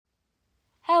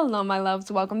Hello, my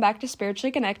loves. Welcome back to Spiritually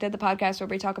Connected, the podcast where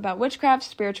we talk about witchcraft,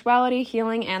 spirituality,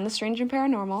 healing, and the strange and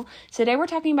paranormal. Today, we're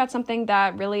talking about something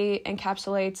that really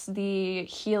encapsulates the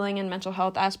healing and mental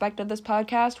health aspect of this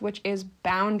podcast, which is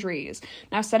boundaries.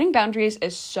 Now, setting boundaries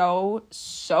is so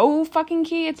fucking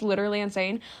key. It's literally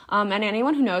insane. And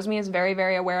anyone who knows me is very,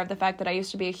 very aware of the fact that I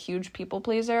used to be a huge people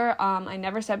pleaser. I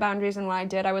never set boundaries, and when I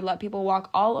did, I would let people walk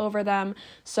all over them.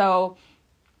 So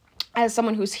as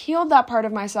someone who's healed that part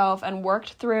of myself and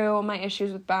worked through my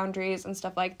issues with boundaries and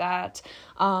stuff like that,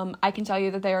 I can tell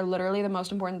you that they are literally the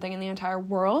most important thing in the entire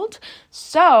world.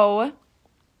 So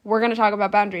we're going to talk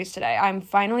about boundaries today. I'm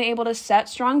finally able to set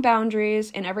strong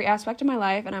boundaries in every aspect of my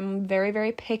life, and I'm very,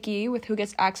 very picky with who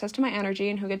gets access to my energy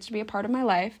and who gets to be a part of my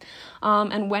life.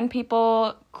 And when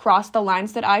people cross the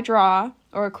lines that I draw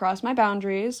or cross my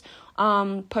boundaries,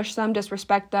 push them,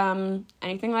 disrespect them,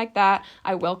 anything like that,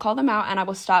 I will call them out and I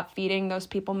will stop feeding those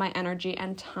people my energy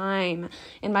and time.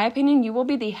 In my opinion, you will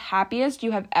be the happiest you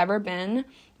have ever been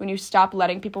when you stop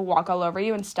letting people walk all over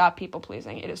you and stop people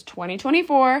pleasing. It is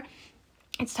 2024.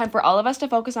 It's time for all of us to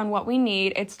focus on what we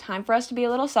need. It's time for us to be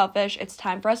a little selfish. It's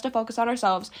time for us to focus on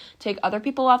ourselves, take other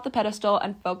people off the pedestal,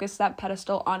 and focus that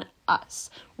pedestal on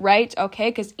us, right? Okay,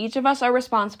 because each of us are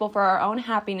responsible for our own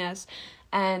happiness,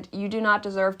 and you do not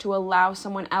deserve to allow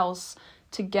someone else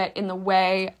to get in the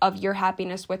way of your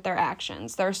happiness with their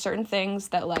actions. There are certain things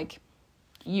that,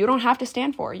 you don't have to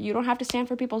stand for. You don't have to stand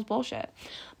for people's bullshit.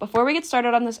 Before we get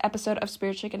started on this episode of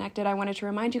Spiritually Connected, I wanted to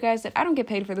remind you guys that I don't get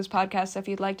paid for this podcast, so if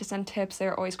you'd like to send tips,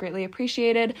 they're always greatly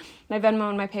appreciated. My Venmo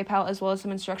and my PayPal, as well as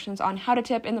some instructions on how to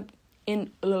tip in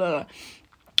the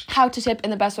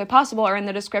best way possible, are in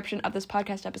the description of this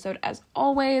podcast episode. As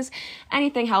always,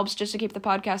 anything helps just to keep the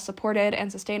podcast supported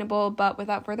and sustainable. But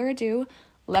without further ado,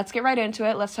 let's get right into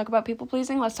it. Let's talk about people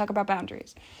pleasing. Let's talk about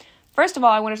boundaries. First of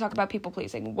all, I want to talk about people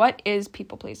pleasing. What is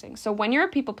people pleasing? So when you're a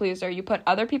people pleaser, you put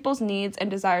other people's needs and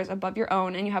desires above your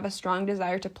own, and you have a strong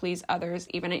desire to please others,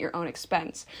 even at your own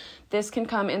expense. This can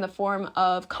come in the form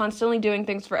of constantly doing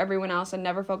things for everyone else and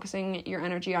never focusing your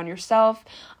energy on yourself,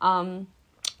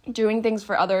 doing things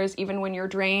for others even when you're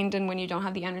drained and when you don't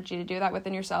have the energy to do that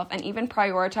within yourself, and even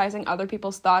prioritizing other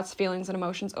people's thoughts, feelings, and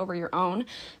emotions over your own.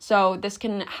 So this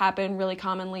can happen really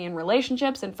commonly in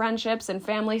relationships and friendships and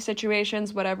family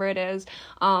situations, whatever it is.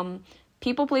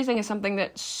 People pleasing is something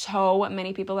that so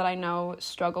many people that I know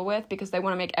struggle with because they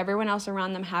want to make everyone else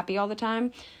around them happy all the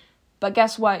time. But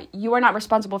guess what? You are not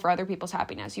responsible for other people's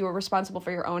happiness. You are responsible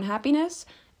for your own happiness.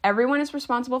 Everyone is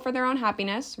responsible for their own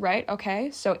happiness, right?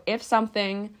 Okay, so if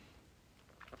something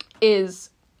is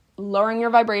lowering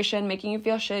your vibration, making you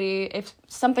feel shitty, if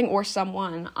something or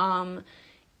someone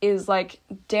is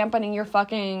dampening your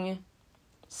fucking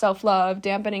self-love,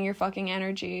 dampening your fucking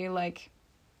energy,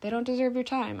 they don't deserve your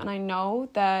time. And I know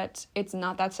that it's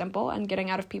not that simple, and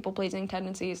getting out of people-pleasing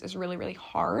tendencies is really, really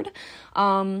hard.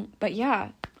 But yeah,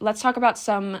 let's talk about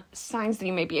some signs that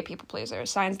you may be a people pleaser,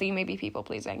 signs that you may be people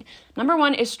pleasing. Number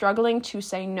one is struggling to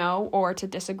say no or to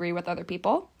disagree with other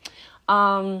people.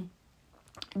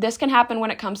 This can happen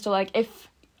when it comes to if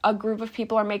a group of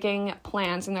people are making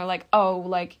plans and they're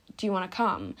do you want to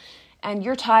come? And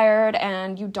you're tired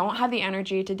and you don't have the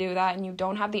energy to do that, and you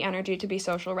don't have the energy to be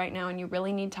social right now, and you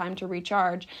really need time to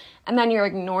recharge. And then you're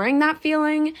ignoring that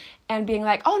feeling and being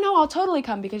oh no, I'll totally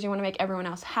come because you want to make everyone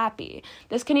else happy.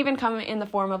 This can even come in the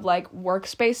form of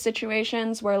workspace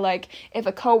situations where if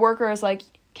a coworker is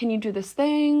can you do this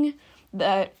thing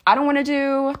that I don't want to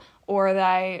do or that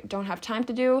I don't have time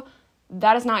to do?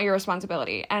 That is not your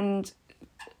responsibility. And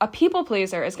a people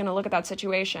pleaser is going to look at that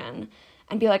situation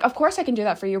and be of course I can do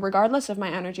that for you regardless of my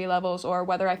energy levels or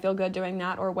whether I feel good doing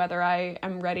that or whether I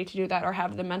am ready to do that or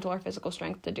have the mental or physical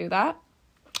strength to do that.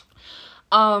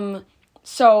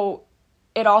 So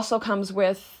it also comes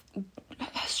with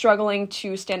struggling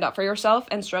to stand up for yourself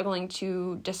and struggling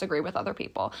to disagree with other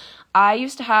people. I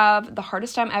used to have the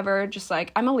hardest time ever,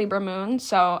 I'm a Libra moon,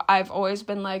 so I've always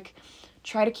been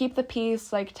try to keep the peace,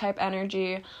 type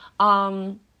energy,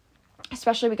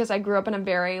 especially because I grew up in a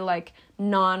very,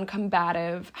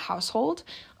 non-combative household,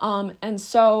 and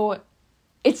so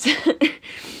it's,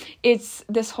 it's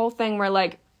this whole thing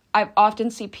where, I often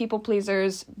see people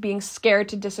pleasers being scared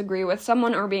to disagree with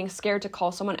someone or being scared to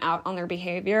call someone out on their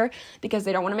behavior because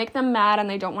they don't want to make them mad and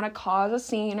they don't want to cause a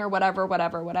scene or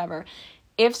whatever.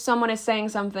 If someone is saying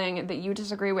something that you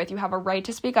disagree with, you have a right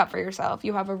to speak up for yourself.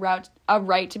 You have a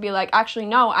right to be actually,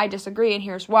 no, I disagree, and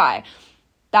here's why.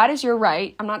 That is your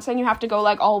right. I'm not saying you have to go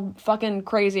all fucking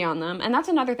crazy on them. And that's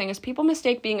another thing, is people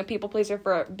mistake being a people pleaser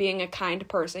for being a kind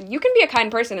person. You can be a kind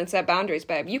person and set boundaries,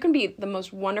 babe. You can be the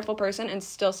most wonderful person and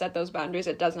still set those boundaries.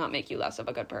 It does not make you less of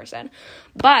a good person.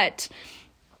 But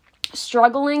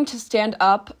struggling to stand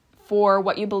up for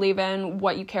what you believe in,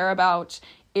 what you care about,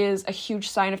 is a huge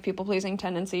sign of people-pleasing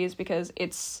tendencies, because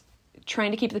it's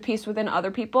trying to keep the peace within other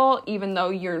people, even though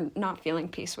you're not feeling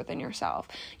peace within yourself.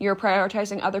 You're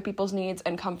prioritizing other people's needs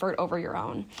and comfort over your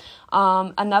own.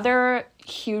 Another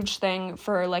huge thing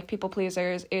for like people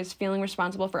pleasers is feeling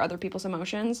responsible for other people's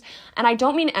emotions. And I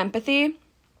don't mean empathy.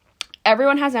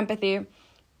 Everyone has empathy.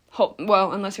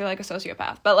 Well, unless you're like a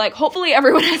sociopath, but like hopefully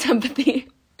everyone has empathy.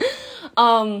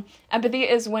 Empathy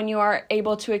is when you are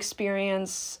able to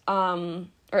experience, or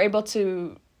able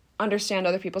to understand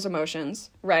other people's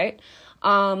emotions, right?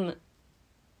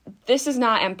 This is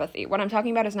not empathy. What I'm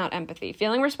talking about is not empathy.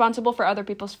 Feeling responsible for other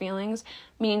people's feelings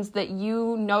means that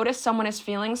you notice someone is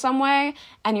feeling some way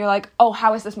and you're like, oh,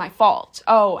 how is this my fault?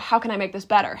 Oh, how can I make this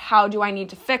better? How do I need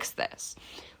to fix this?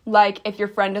 Like if your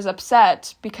friend is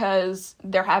upset because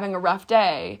they're having a rough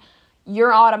day,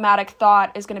 your automatic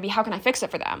thought is going to be, how can I fix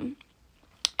it for them?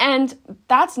 And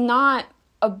that's not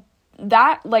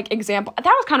example, that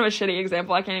was kind of a shitty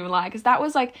example, I can't even lie, because that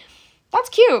was like, that's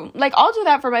cute. Like, I'll do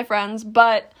that for my friends,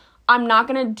 but I'm not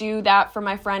going to do that for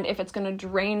my friend if it's going to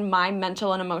drain my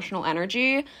mental and emotional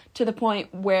energy to the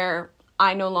point where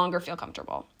I no longer feel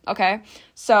comfortable, okay?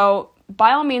 So,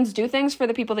 by all means, do things for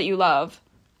the people that you love,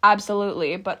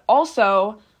 absolutely, but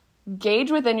also gauge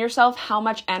within yourself how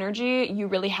much energy you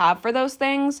really have for those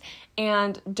things,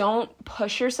 and don't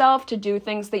push yourself to do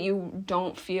things that you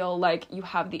don't feel like you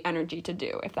have the energy to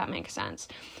do, if that makes sense.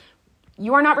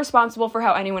 You are not responsible for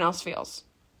how anyone else feels.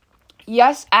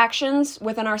 Yes, actions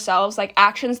within ourselves, like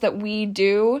actions that we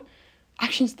do,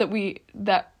 actions that we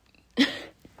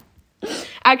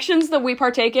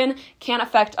partake in can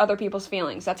affect other people's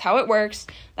feelings. That's how it works.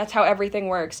 That's how everything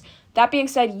works. That being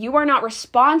said, you are not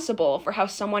responsible for how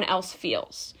someone else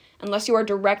feels unless you are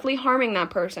directly harming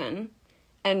that person.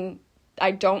 And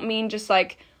I don't mean just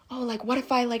like, oh, like, what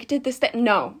if I like did this thing?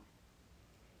 No.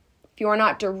 If you are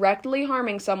not directly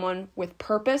harming someone with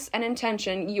purpose and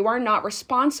intention, you are not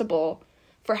responsible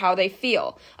for how they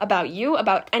feel about you,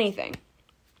 about anything.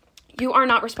 You are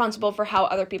not responsible for how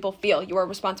other people feel. You are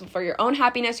responsible for your own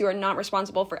happiness. You are not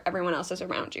responsible for everyone else's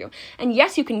around you. And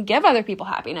yes, you can give other people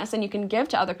happiness and you can give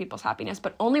to other people's happiness,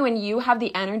 but only when you have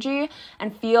the energy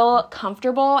and feel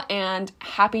comfortable and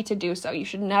happy to do so. You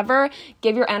should never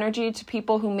give your energy to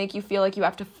people who make you feel like you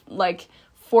have to like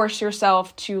force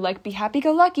yourself to like be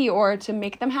happy-go-lucky or to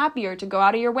make them happy or to go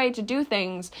out of your way to do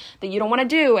things that you don't want to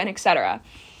do, and etc.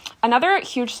 Another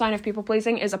huge sign of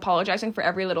people-pleasing is apologizing for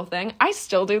every little thing. I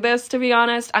still do this, to be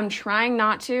honest. I'm trying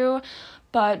not to,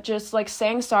 but just, like,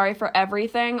 saying sorry for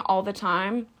everything all the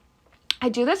time. I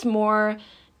do this more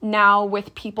now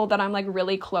with people that I'm, like,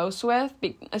 really close with,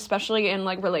 especially in,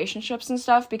 like, relationships and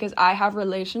stuff, because I have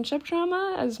relationship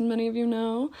trauma, as many of you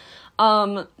know.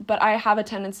 But I have a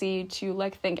tendency to,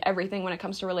 like, think everything when it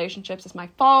comes to relationships is my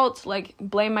fault, like,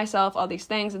 blame myself, all these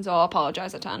things, and so I'll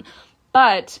apologize a ton.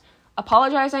 But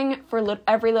apologizing for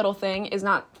every little thing is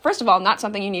not, first of all, not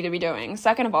something you need to be doing.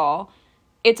 Second of all,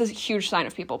 it's a huge sign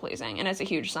of people pleasing, and it's a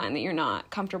huge sign that you're not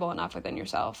comfortable enough within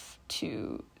yourself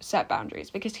to set boundaries.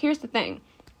 Because here's the thing,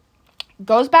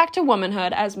 goes back to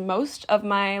womanhood, as most of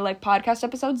my like podcast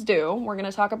episodes do. We're going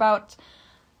to talk about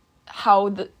how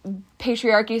the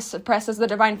patriarchy suppresses the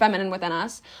divine feminine within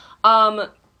us.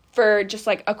 For just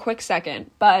like a quick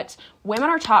second, but women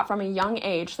are taught from a young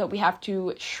age that we have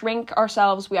to shrink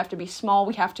ourselves, we have to be small,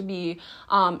 we have to be,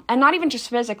 and not even just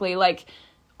physically, like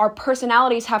our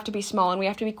personalities have to be small and we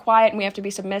have to be quiet and we have to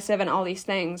be submissive and all these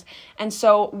things. And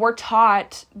so we're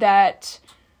taught that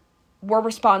we're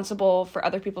responsible for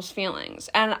other people's feelings.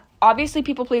 And obviously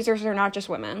people pleasers are not just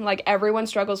women. Like everyone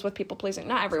struggles with people pleasing.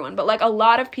 Not everyone, but like a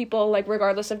lot of people, like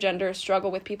regardless of gender, struggle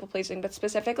with people pleasing. But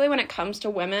specifically when it comes to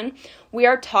women, we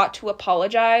are taught to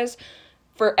apologize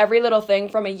for every little thing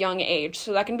from a young age.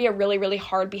 So that can be a really, really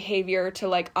hard behavior to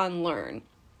like unlearn.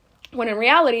 When in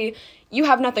reality, you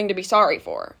have nothing to be sorry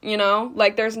for, you know?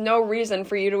 Like there's no reason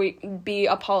for you to be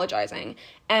apologizing.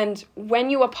 And when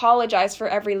you apologize for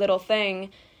every little thing,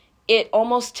 it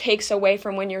almost takes away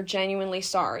from when you're genuinely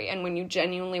sorry and when you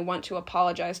genuinely want to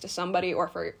apologize to somebody or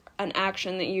for an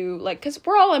action that you, like, because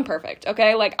we're all imperfect,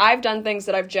 okay? Like, I've done things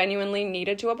that I've genuinely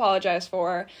needed to apologize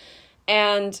for,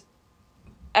 and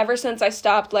ever since I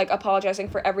stopped, like, apologizing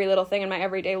for every little thing in my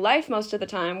everyday life most of the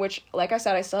time, which, like I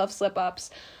said, I still have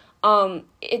slip-ups,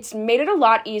 it's made it a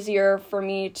lot easier for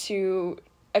me to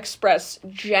express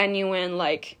genuine,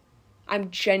 like, I'm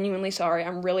genuinely sorry,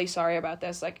 I'm really sorry about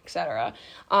this, like, etc.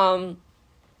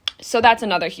 So that's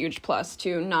another huge plus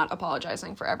to not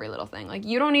apologizing for every little thing. Like,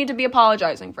 you don't need to be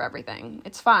apologizing for everything.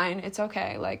 It's fine, it's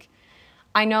okay. Like,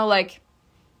 I know, like,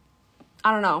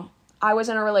 I don't know. I was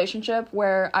in a relationship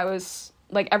where I was,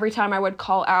 like, every time I would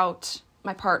call out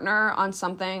my partner on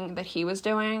something that he was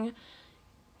doing,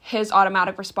 his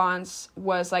automatic response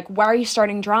was, like, why are you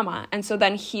starting drama? And so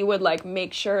then he would, like,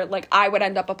 make sure, like, I would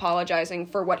end up apologizing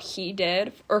for what he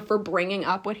did or for bringing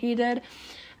up what he did.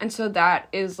 And so that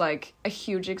is, like, a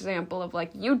huge example of,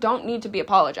 like, you don't need to be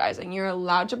apologizing. You're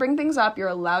allowed to bring things up. You're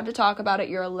allowed to talk about it.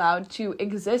 You're allowed to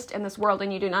exist in this world,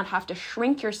 and you do not have to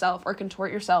shrink yourself or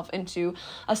contort yourself into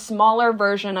a smaller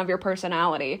version of your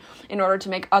personality in order to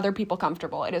make other people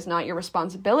comfortable. It is not your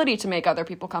responsibility to make other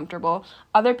people comfortable.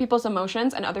 Other people's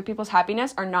emotions and other people's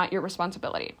happiness are not your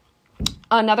responsibility.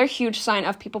 Another huge sign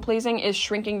of people-pleasing is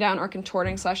shrinking down or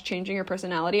contorting/changing your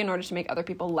personality in order to make other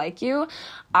people like you.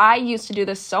 I used to do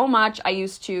this so much. I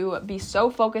used to be so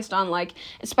focused on, like,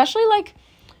 especially, like,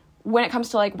 when it comes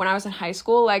to, like, when I was in high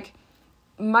school, like,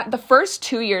 the first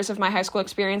 2 years of my high school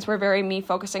experience were very me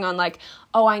focusing on, like,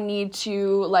 oh, I need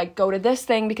to, like, go to this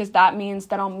thing because that means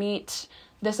that I'll meet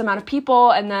this amount of people,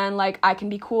 and then, like, I can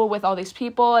be cool with all these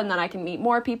people, and then I can meet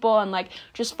more people, and, like,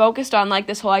 just focused on, like,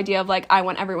 this whole idea of, like, I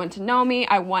want everyone to know me,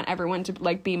 I want everyone to,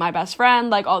 like, be my best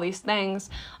friend, like, all these things.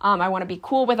 I want to be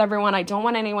cool with everyone, I don't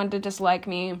want anyone to dislike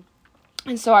me,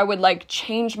 and so I would, like,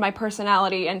 change my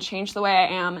personality and change the way I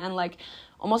am, and, like,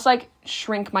 almost, like,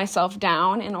 shrink myself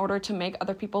down in order to make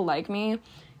other people like me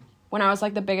when I was,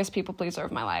 like, the biggest people pleaser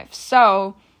of my life.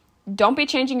 So don't be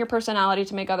changing your personality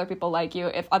to make other people like you.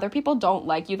 If other people don't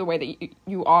like you the way that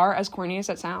you are, as corny as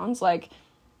it sounds, like,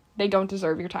 they don't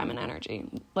deserve your time and energy.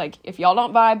 Like, if y'all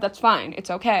don't vibe, that's fine. It's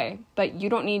okay. But you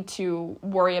don't need to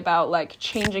worry about, like,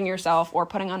 changing yourself or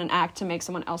putting on an act to make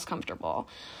someone else comfortable.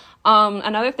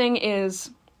 Another thing is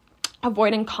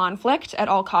avoiding conflict at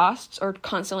all costs or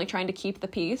constantly trying to keep the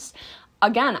peace.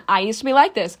 Again, I used to be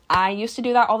like this. I used to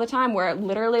do that all the time where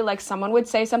literally, like, someone would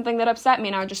say something that upset me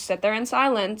and I would just sit there in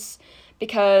silence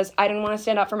because I didn't want to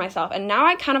stand up for myself. And now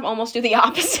I kind of almost do the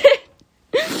opposite,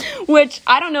 which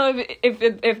I don't know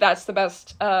if that's the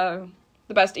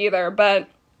best either, but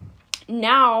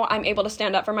now I'm able to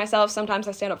stand up for myself. Sometimes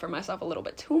I stand up for myself a little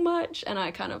bit too much and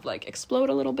I kind of, like, explode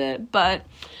a little bit, but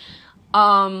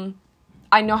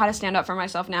I know how to stand up for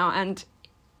myself now. And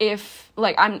if,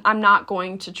 like, I'm not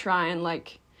going to try and,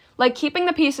 like, keeping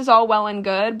the peace is all well and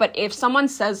good, but if someone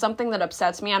says something that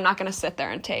upsets me, I'm not going to sit there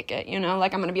and take it, you know?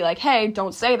 Like, I'm going to be like, hey,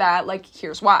 don't say that, like,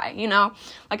 here's why, you know?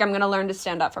 Like, I'm going to learn to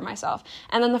stand up for myself.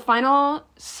 And then the final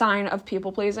sign of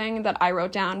people-pleasing that I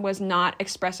wrote down was not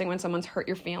expressing when someone's hurt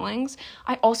your feelings.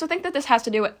 I also think that this has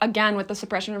to do, again, with the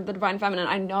suppression of the divine feminine.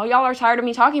 I know y'all are tired of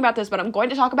me talking about this, but I'm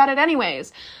going to talk about it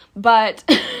anyways. But,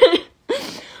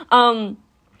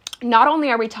 not only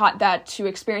are we taught that to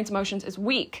experience emotions is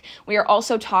weak, we are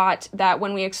also taught that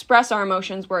when we express our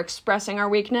emotions, we're expressing our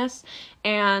weakness.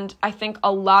 And I think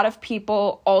a lot of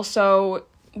people also,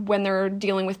 when they're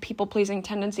dealing with people-pleasing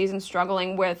tendencies and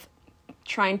struggling with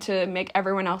trying to make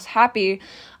everyone else happy,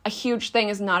 a huge thing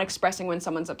is not expressing when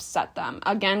someone's upset them.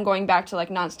 Again, going back to, like,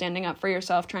 not standing up for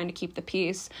yourself, trying to keep the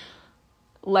peace.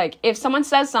 Like, if someone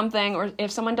says something or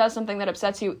if someone does something that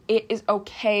upsets you, it is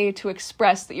okay to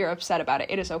express that you're upset about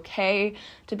it. It is okay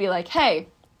to be like, hey,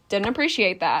 didn't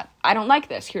appreciate that. I don't like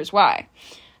this. Here's why.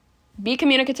 Be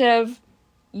communicative.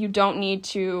 You don't need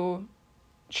to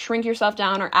shrink yourself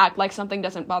down or act like something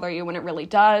doesn't bother you when it really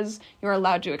does. You're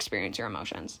allowed to experience your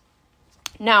emotions.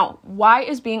 Now, why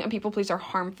is being a people pleaser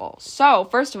harmful? So,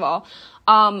 first of all,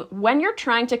 when you're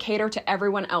trying to cater to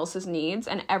everyone else's needs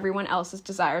and everyone else's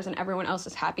desires and everyone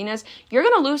else's happiness, you're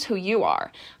going to lose who you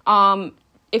are.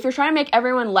 If you're trying to make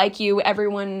everyone like you,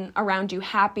 everyone around you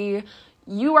happy,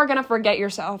 you are going to forget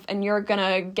yourself and you're going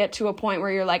to get to a point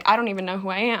where you're like, I don't even know who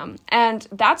I am. And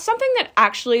that's something that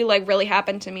actually, like, really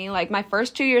happened to me. Like, my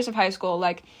first 2 years of high school,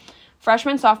 like,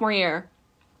 freshman, sophomore year,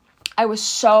 I was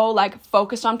so, like,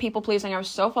 focused on people pleasing. I was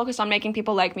so focused on making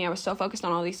people like me. I was so focused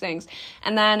on all these things.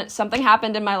 And then something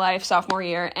happened in my life sophomore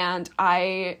year, and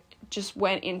I just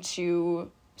went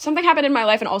into, something happened in my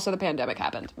life, and also the pandemic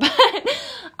happened. But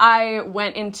I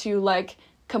went into, like,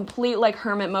 complete, like,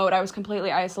 hermit mode. I was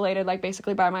completely isolated, like,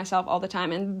 basically by myself all the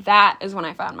time. And that is when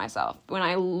I found myself, when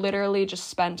I literally just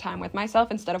spent time with myself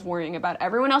instead of worrying about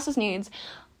everyone else's needs.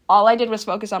 All I did was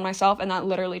focus on myself, and that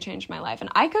literally changed my life. And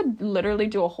I could literally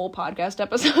do a whole podcast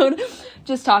episode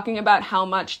just talking about how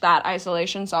much that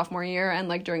isolation sophomore year and,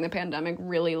 like, during the pandemic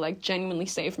really, like, genuinely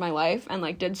saved my life and,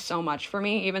 like, did so much for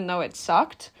me, even though it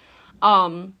sucked.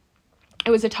 It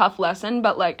was a tough lesson,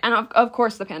 but, like, and of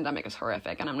course the pandemic is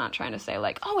horrific, and I'm not trying to say,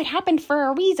 like, oh, it happened for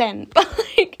a reason, but,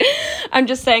 like, I'm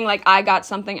just saying, like, I got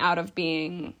something out of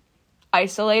being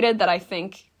isolated that I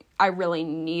think I really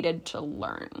needed to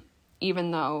learn.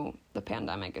 even though the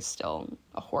pandemic is still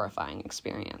a horrifying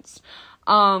experience.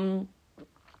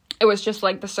 It was just,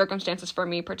 like, the circumstances for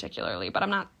me particularly, but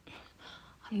I'm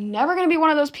never going to be one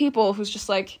of those people who's just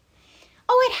like,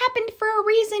 oh, it happened for a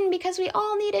reason because we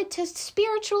all needed to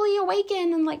spiritually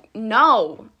awaken, and, like,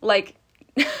 no, like,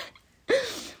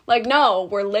 like, no,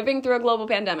 we're living through a global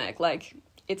pandemic, like,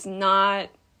 it's not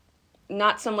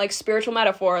some, like, spiritual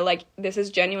metaphor, like, this is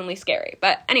genuinely scary,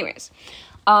 but anyways,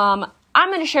 I'm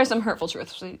going to share some hurtful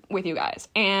truths with you guys,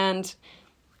 and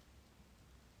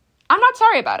I'm not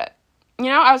sorry about it. You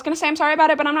know, I was going to say I'm sorry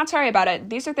about it, but I'm not sorry about it.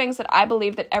 These are things that I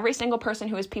believe that every single person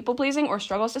who is people-pleasing or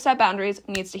struggles to set boundaries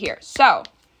needs to hear. So,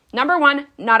 number one,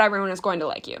 not everyone is going to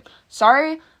like you.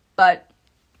 Sorry, but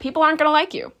people aren't going to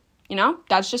like you. You know,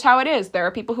 that's just how it is. There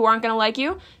are people who aren't going to like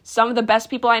you. Some of the best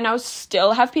people I know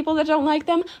still have people that don't like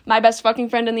them. My best fucking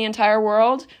friend in the entire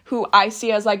world, who I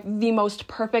see as, like, the most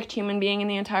perfect human being in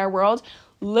the entire world,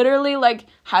 literally, like,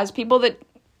 has people that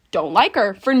don't like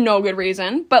her for no good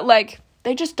reason, but, like,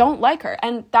 they just don't like her.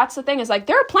 And that's the thing, is, like,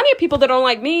 there are plenty of people that don't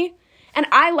like me, and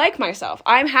I like myself.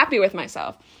 I'm happy with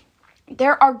myself.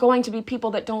 There are going to be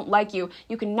people that don't like you.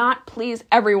 You cannot please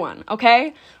everyone,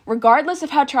 okay? Regardless of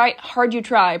how hard you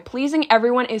try, pleasing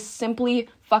everyone is simply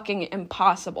fucking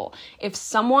impossible. If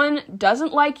someone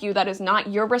doesn't like you, that is not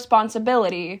your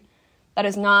responsibility. That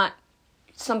is not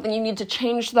something you need to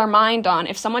change their mind on.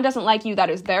 If someone doesn't like you, that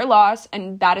is their loss,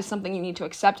 and that is something you need to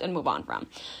accept and move on from.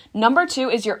 Number two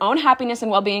is your own happiness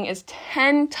and well-being is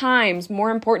 10 times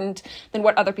more important than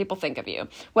what other people think of you.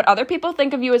 What other people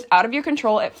think of you is out of your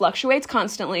control. It fluctuates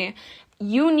constantly.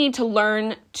 You need to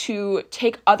learn to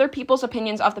take other people's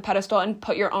opinions off the pedestal and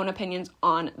put your own opinions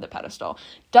on the pedestal.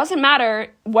 Doesn't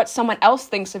matter what someone else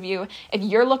thinks of you. If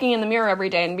you're looking in the mirror every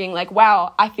day and being like,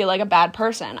 wow, I feel like a bad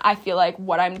person. I feel like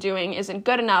what I'm doing isn't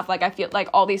good enough. Like, I feel like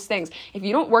all these things. If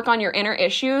you don't work on your inner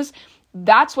issues,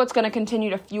 that's what's going to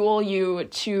continue to fuel you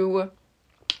to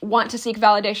want to seek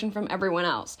validation from everyone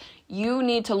else. You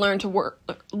need to learn to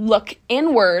look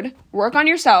inward, work on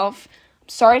yourself.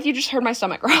 Sorry if you just heard my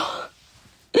stomach growl.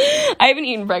 I haven't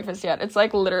eaten breakfast yet. It's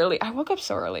like literally, I woke up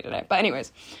so early today. But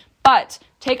anyways,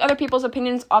 take other people's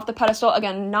opinions off the pedestal.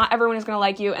 Again, not everyone is going to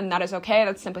like you, and that is okay.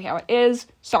 That's simply how it is.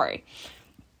 Sorry.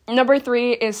 Number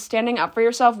three is standing up for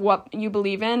yourself. What you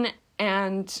believe in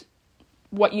and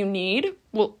what you need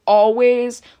will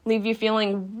always leave you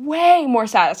feeling way more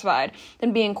satisfied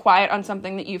than being quiet on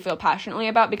something that you feel passionately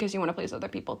about because you want to please other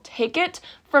people. Take it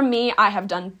from me. I have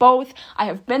done both. I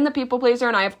have been the people pleaser,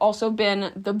 and I have also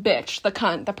been the bitch, the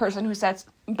cunt, the person who sets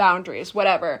boundaries,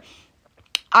 whatever.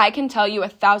 I can tell you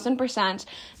 1,000%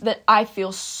 that I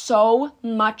feel so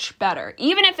much better.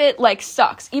 Even if it, like,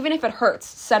 sucks. Even if it hurts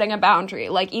setting a boundary.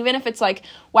 Like, even if it's like,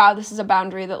 wow, this is a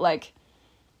boundary that, like,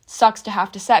 sucks to have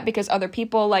to set because other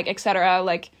people, like, etc.,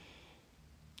 like,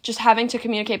 just having to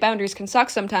communicate boundaries can suck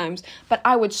sometimes, but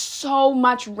I would so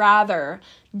much rather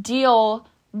deal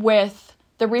with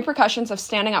the repercussions of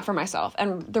standing up for myself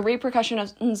and the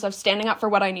repercussions of standing up for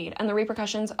what I need and the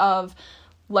repercussions of,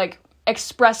 like,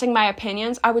 expressing my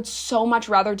opinions. I would so much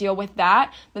rather deal with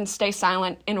that than stay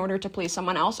silent in order to please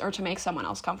someone else or to make someone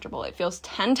else comfortable. It feels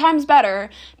 10 times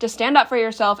better to stand up for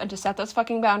yourself and to set those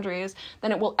fucking boundaries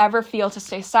than it will ever feel to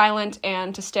stay silent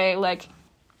and to stay, like,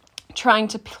 trying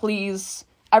to please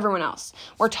everyone else.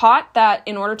 We're taught that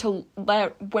in order to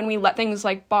when we let things,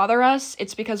 like, bother us,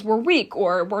 it's because we're weak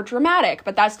or we're dramatic,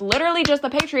 but that's literally just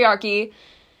the patriarchy.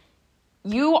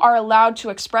 You are allowed to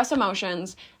express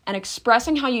emotions, and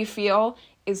expressing how you feel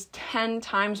is 10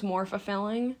 times more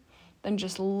fulfilling than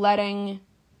just letting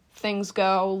things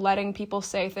go, letting people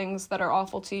say things that are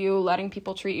awful to you, letting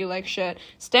people treat you like shit.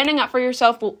 Standing up for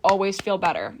yourself will always feel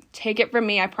better. Take it from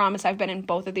me. I promise I've been in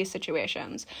both of these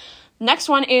situations. Next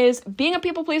one is being a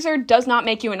people pleaser does not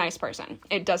make you a nice person.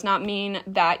 It does not mean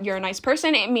that you're a nice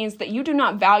person. It means that you do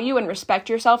not value and respect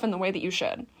yourself in the way that you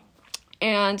should.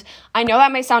 And I know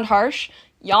that may sound harsh.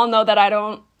 Y'all know that I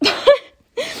don't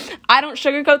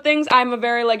sugarcoat things. I'm a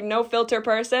very, like, no filter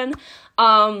person.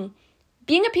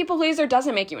 Being a people pleaser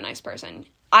doesn't make you a nice person.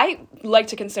 I like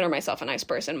to consider myself a nice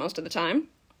person most of the time.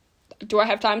 Do I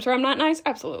have times where I'm not nice?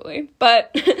 Absolutely.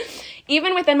 But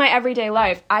even within my everyday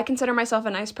life, I consider myself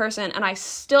a nice person, and I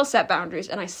still set boundaries,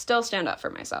 and I still stand up for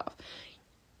myself.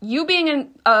 You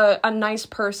being a nice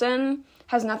person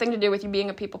has nothing to do with you being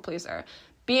a people pleaser.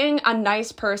 Being a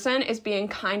nice person is being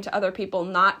kind to other people,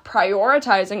 not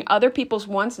prioritizing other people's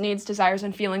wants, needs, desires,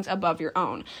 and feelings above your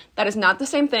own. That is not the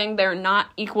same thing. They're not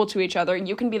equal to each other.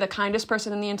 You can be the kindest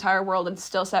person in the entire world and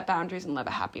still set boundaries and live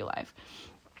a happy life.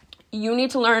 You need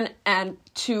to learn and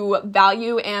to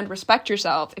value and respect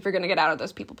yourself if you're going to get out of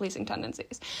those people-pleasing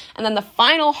tendencies. And then the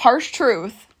final harsh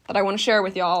truth that I want to share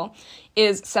with y'all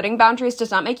is setting boundaries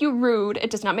does not make you rude. It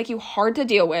does not make you hard to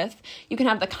deal with. You can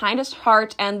have the kindest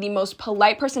heart and the most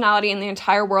polite personality in the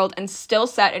entire world and still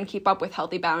set and keep up with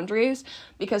healthy boundaries,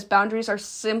 because boundaries are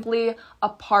simply a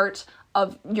part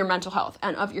of your mental health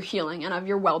and of your healing and of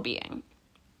your well-being.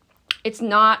 It's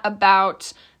not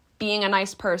about being a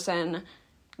nice person.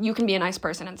 You can be a nice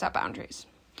person and set boundaries.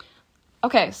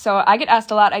 Okay, so I get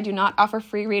asked a lot. I do not offer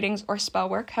free readings or spell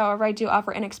work. However, I do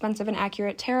offer inexpensive and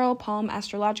accurate tarot, palm,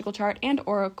 astrological chart, and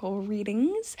oracle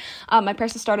readings. My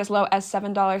prices start as low as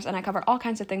 $7, and I cover all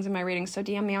kinds of things in my readings, so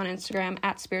DM me on Instagram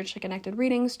at Spiritually Connected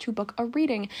Readings to book a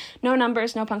reading. No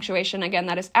numbers, no punctuation. Again,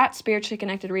 that is at Spiritually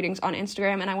Connected Readings on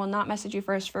Instagram, and I will not message you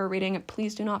first for a reading.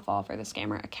 Please do not fall for the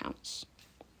scammer accounts.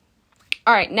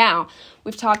 All right, now,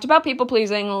 we've talked about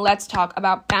people-pleasing. Let's talk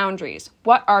about boundaries.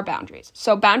 What are boundaries?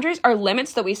 So boundaries are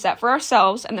limits that we set for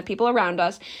ourselves and the people around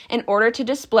us in order to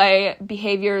display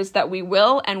behaviors that we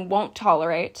will and won't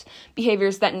tolerate,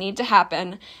 behaviors that need to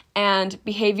happen, and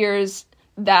behaviors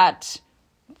that...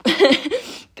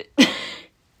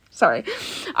 Sorry,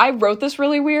 I wrote this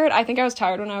really weird. I think I was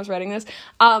tired when I was writing this.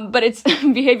 But it's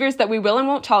behaviors that we will and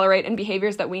won't tolerate and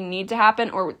behaviors that we need to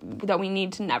happen or that we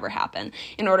need to never happen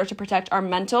in order to protect our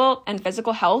mental and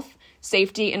physical health,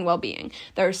 safety, and well-being.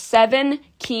 There are 7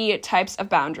 key types of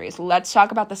boundaries. Let's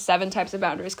talk about the 7 types of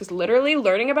boundaries, because literally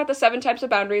learning about the 7 types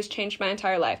of boundaries changed my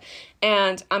entire life.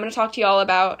 And I'm going to talk to y'all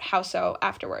about how so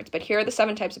afterwards. But here are the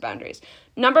 7 types of boundaries.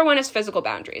 Number 1 is physical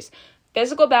boundaries.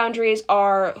 Physical boundaries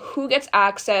are who gets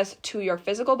access to your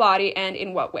physical body and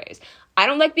in what ways. I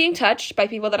don't like being touched by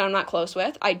people that I'm not close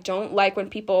with. I don't like when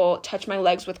people touch my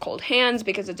legs with cold hands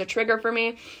because it's a trigger for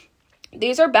me.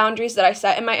 These are boundaries that I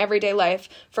set in my everyday life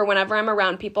for whenever I'm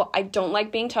around people. I don't like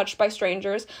being touched by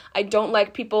strangers. I don't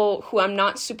like people who I'm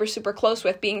not super, super close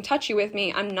with being touchy with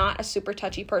me. I'm not a super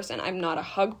touchy person. I'm not a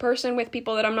hug person with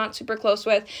people that I'm not super close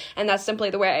with. And that's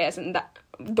simply the way I is. And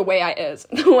the way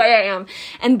I am.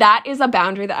 And that is a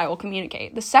boundary that I will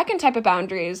communicate. The second type of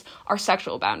boundaries are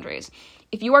sexual boundaries.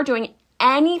 If you are doing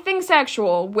anything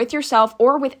sexual with yourself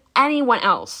or with anyone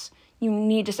else, you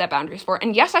need to set boundaries for it.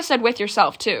 And yes, I said with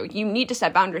yourself too. You need to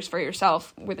set boundaries for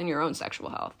yourself within your own sexual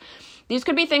health. These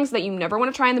could be things that you never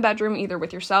want to try in the bedroom, either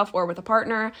with yourself or with a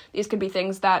partner. These could be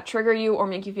things that trigger you or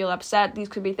make you feel upset. These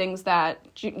could be things that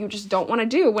you just don't want to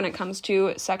do when it comes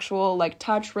to sexual, like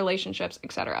touch, relationships,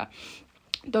 etc.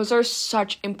 Those are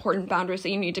such important boundaries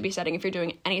that you need to be setting if you're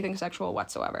doing anything sexual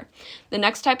whatsoever. The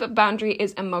next type of boundary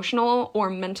is emotional or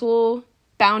mental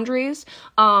boundaries.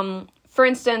 For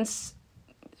instance,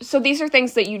 so these are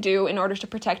things that you do in order to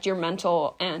protect your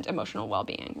mental and emotional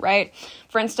well-being, right?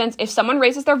 For instance, if someone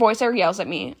raises their voice or yells at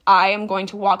me, I am going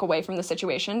to walk away from the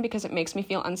situation because it makes me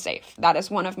feel unsafe. That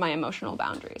is one of my emotional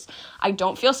boundaries. I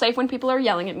don't feel safe when people are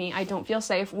yelling at me. I don't feel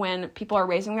safe when people are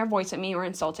raising their voice at me or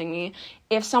insulting me.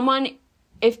 If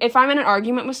I'm in an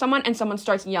argument with someone and someone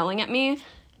starts yelling at me,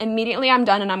 immediately I'm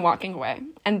done and I'm walking away.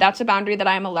 And that's a boundary that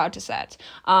I am allowed to set.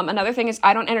 Another thing is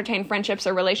I don't entertain friendships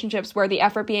or relationships where the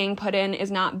effort being put in is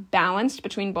not balanced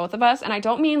between both of us. And I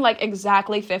don't mean like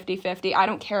exactly 50-50. I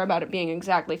don't care about it being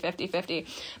exactly 50-50.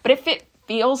 But if it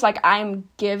feels like I'm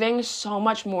giving so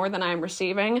much more than I'm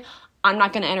receiving, I'm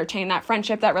not going to entertain that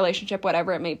friendship, that relationship,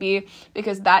 whatever it may be,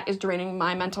 because that is draining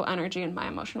my mental energy and my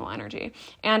emotional energy.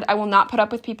 And I will not put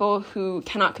up with people who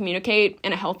cannot communicate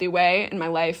in a healthy way in my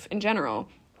life in general.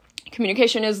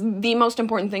 Communication is the most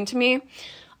important thing to me.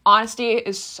 Honesty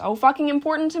is so fucking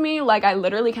important to me. Like, I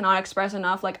literally cannot express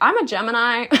enough. Like, I'm a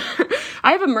Gemini.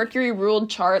 I have a Mercury ruled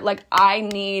chart. Like, I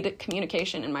need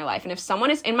communication in my life. And if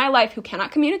someone is in my life who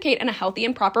cannot communicate in a healthy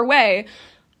and proper way,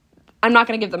 I'm not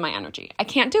going to give them my energy. I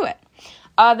can't do it.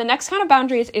 The next kind of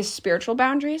boundaries is spiritual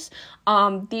boundaries.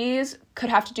 These could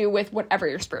have to do with whatever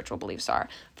your spiritual beliefs are.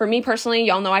 For me personally,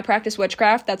 y'all know I practice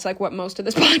witchcraft. That's like what most of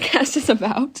this podcast is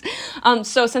about.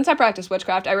 So since I practice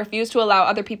witchcraft, I refuse to allow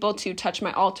other people to touch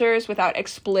my altars without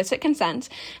explicit consent.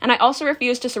 And I also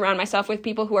refuse to surround myself with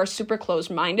people who are super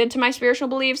closed-minded to my spiritual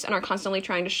beliefs and are constantly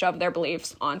trying to shove their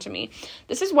beliefs onto me.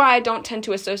 This is why I don't tend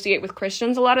to associate with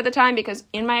Christians a lot of the time, because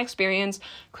in my experience,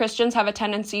 Christians have a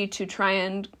tendency to try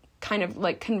and kind of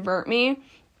like convert me.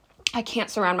 I can't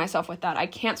surround myself with that. I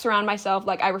can't surround myself,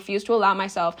 I refuse to allow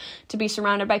myself to be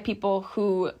surrounded by people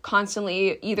who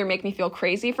constantly either make me feel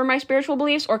crazy for my spiritual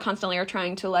beliefs or constantly are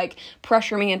trying to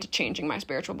pressure me into changing my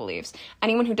spiritual beliefs.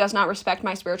 Anyone who does not respect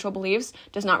my spiritual beliefs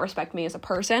does not respect me as a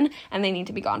person, and they need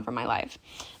to be gone from my life.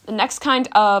 The next kind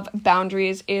of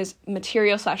boundaries is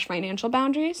material/financial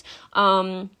boundaries.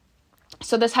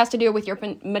 So this has to do with your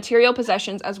material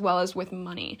possessions as well as with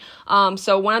money.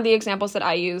 So one of the examples that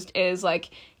I used is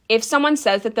if someone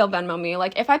says that they'll Venmo me,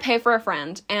 like if I pay for a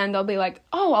friend and they'll be like,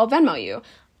 oh, I'll Venmo you,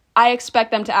 I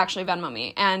expect them to actually Venmo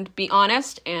me and be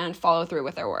honest and follow through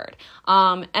with their word.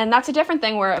 And that's a different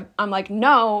thing where I'm like,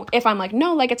 no, if I'm like,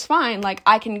 no, like it's fine, like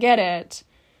I can get it,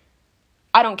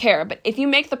 I don't care. But if you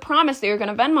make the promise that you're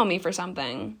going to Venmo me for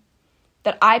something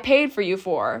that I paid for you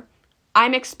for,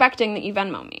 I'm expecting that you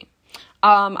Venmo me.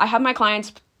 I have my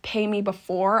clients pay me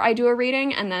before I do a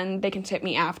reading, and then they can tip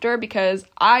me after, because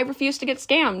I refuse to get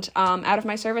scammed out of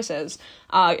my services.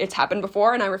 It's happened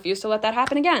before, and I refuse to let that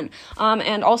happen again.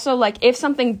 And also, like, if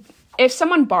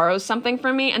someone borrows something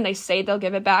from me and they say they'll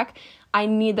give it back, I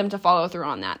need them to follow through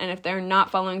on that. And if they're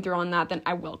not following through on that, then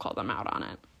I will call them out on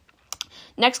it.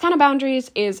 Next kind of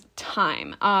boundaries is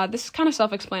time. This is kind of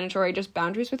self-explanatory, just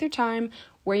boundaries with your time,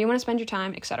 where you want to spend your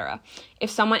time, etc.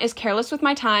 If someone is careless with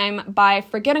my time by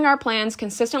forgetting our plans,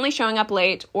 consistently showing up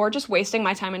late, or just wasting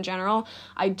my time in general,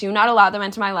 I do not allow them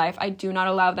into my life. I do not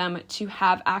allow them to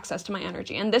have access to my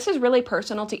energy. And this is really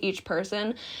personal to each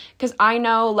person, because I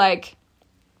know, like,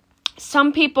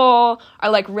 some people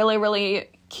are, like, really, really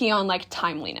key on, like,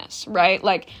 timeliness, right?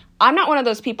 Like, I'm not one of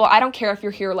those people. I don't care if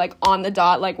you're here, like, on the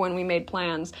dot, like, when we made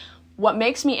plans. What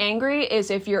makes me angry is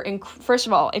if you're, first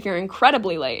of all, if you're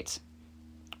incredibly late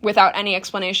without any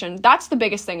explanation. That's the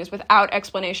biggest thing, is without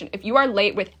explanation. If you are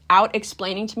late without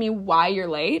explaining to me why you're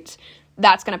late,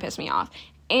 that's going to piss me off.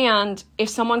 And if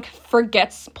someone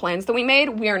forgets plans that we made,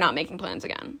 we are not making plans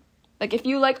again. Like, if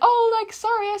you, like, oh, like,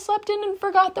 sorry, I slept in and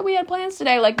forgot that we had plans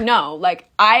today. Like, no, like,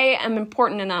 I am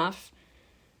important enough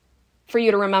for you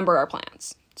to remember our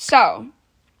plans. So,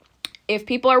 if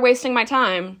people are wasting my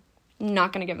time, I'm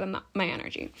not going to give them my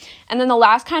energy. And then the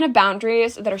last kind of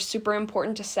boundaries that are super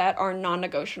important to set are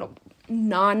non-negotiable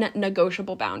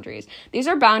boundaries. These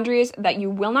are boundaries that you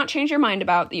will not change your mind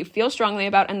about, that you feel strongly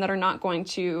about, and that are not going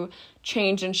to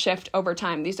change and shift over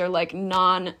time. These are like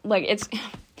I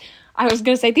was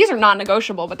going to say these are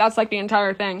non-negotiable, but that's like the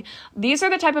entire thing. These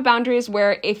are the type of boundaries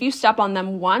where if you step on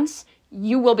them once,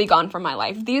 you will be gone from my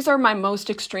life. These are my most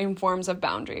extreme forms of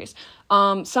boundaries.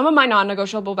 Some of my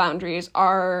non-negotiable boundaries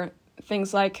are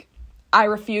things like I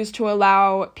refuse to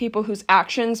allow people whose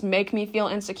actions make me feel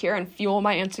insecure and fuel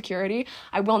my insecurity.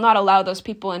 I will not allow those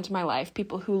people into my life.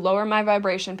 People who lower my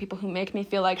vibration, people who make me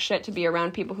feel like shit to be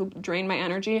around, people who drain my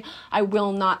energy. I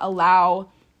will not allow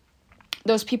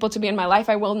those people to be in my life.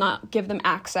 I will not give them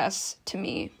access to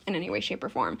me in any way, shape, or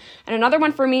form. And another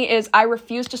one for me is I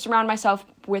refuse to surround myself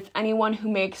with anyone who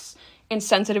makes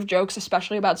insensitive jokes,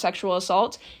 especially about sexual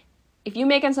assault. If you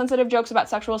make insensitive jokes about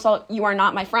sexual assault, you are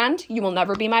not my friend. You will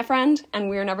never be my friend,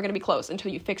 and we are never going to be close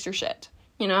until you fix your shit.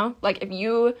 You know? Like, if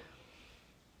you...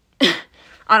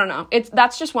 I don't know.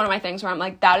 That's just one of my things where I'm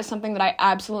like, that is something that I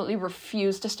absolutely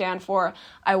refuse to stand for.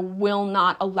 I will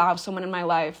not allow someone in my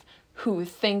life who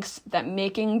thinks that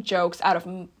making jokes out of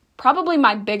probably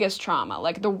my biggest trauma,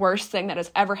 like the worst thing that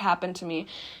has ever happened to me,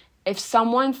 if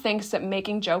someone thinks that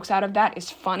making jokes out of that is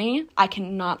funny, I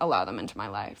cannot allow them into my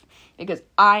life, because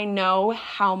I know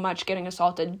how much getting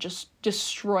assaulted just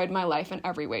destroyed my life in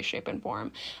every way, shape, and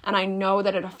form. And I know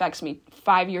that it affects me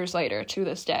 5 years later to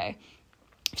this day.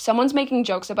 If someone's making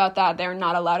jokes about that, they're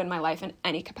not allowed in my life in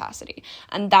any capacity.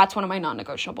 And that's one of my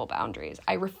non-negotiable boundaries.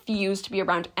 I refuse to be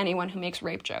around anyone who makes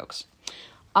rape jokes.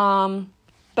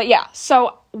 But yeah,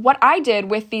 so what I did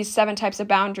with these 7 types of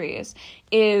boundaries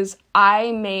is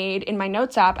in my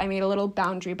notes app, I made a little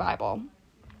boundary Bible.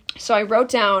 So I wrote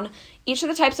down each of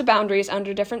the types of boundaries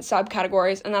under different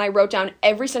subcategories, and then I wrote down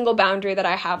every single boundary that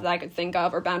I have that I could think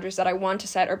of, or boundaries that I want to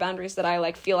set, or boundaries that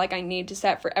I feel like I need to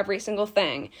set for every single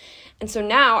thing. And so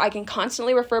now I can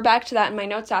constantly refer back to that in my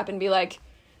notes app and be like,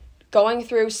 going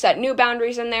through, set new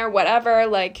boundaries in there, whatever.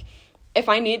 Like, if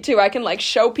I need to, I can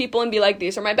show people and be like,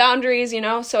 these are my boundaries, you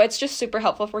know? So it's just super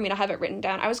helpful for me to have it written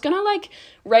down. I was gonna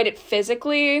write it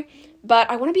physically, but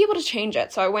I want to be able to change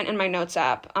it. So I went in my notes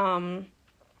app, and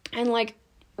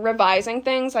revising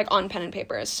things on pen and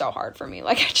paper is so hard for me.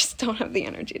 I just don't have the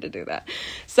energy to do that.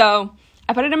 So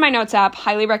I put it in my notes app.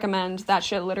 Highly recommend. That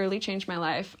shit literally changed my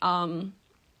life.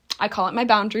 I call it my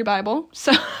boundary Bible.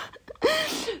 So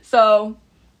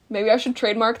maybe I should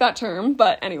trademark that term.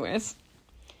 But anyways,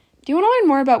 do you want to learn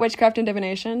more about witchcraft and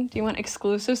divination? Do you want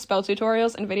exclusive spell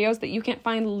tutorials and videos that you can't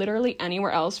find literally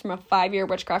anywhere else from a 5-year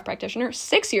witchcraft practitioner?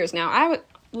 6 years now.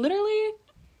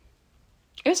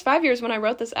 It was 5 years when I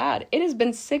wrote this ad. It has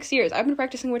been 6 years. I've been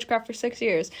practicing witchcraft for 6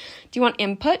 years. Do you want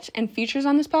input and features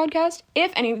on this podcast?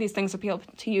 If any of these things appeal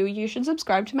to you, you should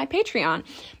subscribe to my Patreon.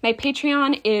 My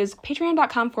Patreon is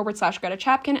patreon.com/Greta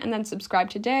Chapkin, and then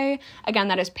subscribe today. Again,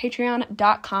 that is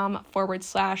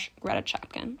patreon.com/Greta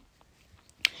Chapkin.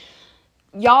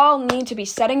 y'all need to be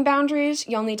setting boundaries.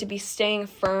 Y'all need to be staying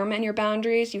firm in your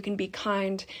boundaries. You can be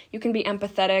kind, you can be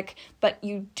empathetic, but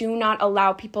you do not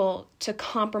allow people to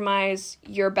compromise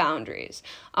your boundaries.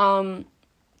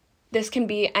 This can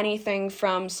be anything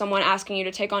from someone asking you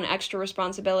to take on extra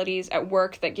responsibilities at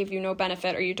work that give you no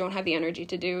benefit or you don't have the energy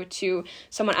to do, to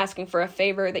someone asking for a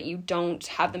favor that you don't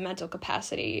have the mental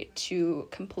capacity to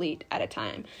complete at a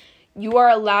time. You are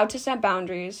allowed to set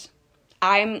boundaries.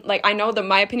 I know that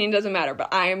my opinion doesn't matter,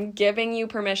 but I am giving you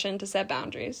permission to set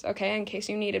boundaries, okay, in case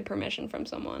you needed permission from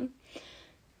someone.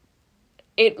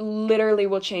 It literally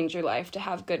will change your life to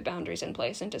have good boundaries in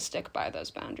place and to stick by those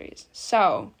boundaries.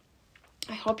 So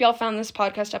I hope y'all found this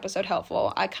podcast episode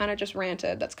helpful. I kind of just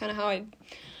ranted. That's kind of where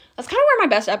my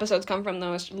best episodes come from,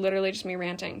 though. It's literally just me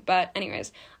ranting. But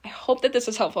anyways, I hope that this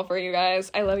is helpful for you guys.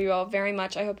 I love you all very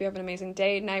much. I hope you have an amazing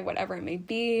day, night, whatever it may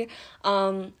be.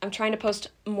 I'm trying to post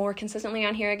more consistently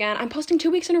on here again. I'm posting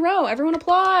 2 weeks in a row. Everyone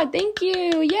applaud. Thank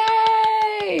you.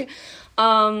 Yay!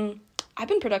 I've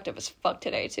been productive as fuck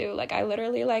today, too. I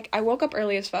literally, I woke up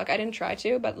early as fuck. I didn't try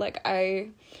to, but,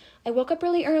 I woke up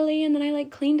really early, and then I,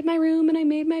 cleaned my room, and I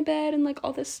made my bed, and,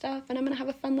 all this stuff, and I'm gonna have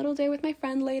a fun little day with my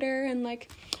friend later, and,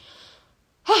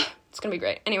 it's gonna be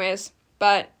great. Anyways,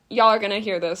 but y'all are gonna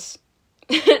hear this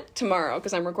tomorrow,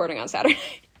 because I'm recording on Saturday.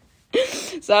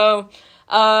 So,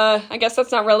 I guess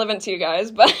that's not relevant to you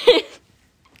guys, but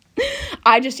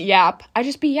I just yap. I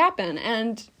just be yapping,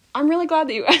 and I'm really glad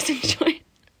that you guys enjoyed.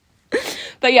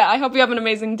 But yeah, I hope you have an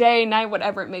amazing day, night,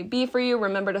 whatever it may be for you.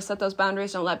 Remember to set those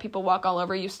boundaries. Don't let people walk all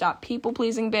over you. Stop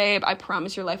people-pleasing, babe. I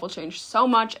promise your life will change so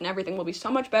much, and everything will be so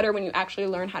much better when you actually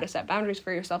learn how to set boundaries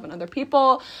for yourself and other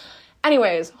people.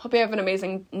 Anyways, hope you have an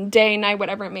amazing day, night,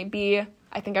 whatever it may be.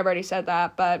 I think I've already said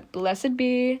that, but blessed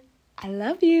be. I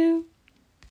love you.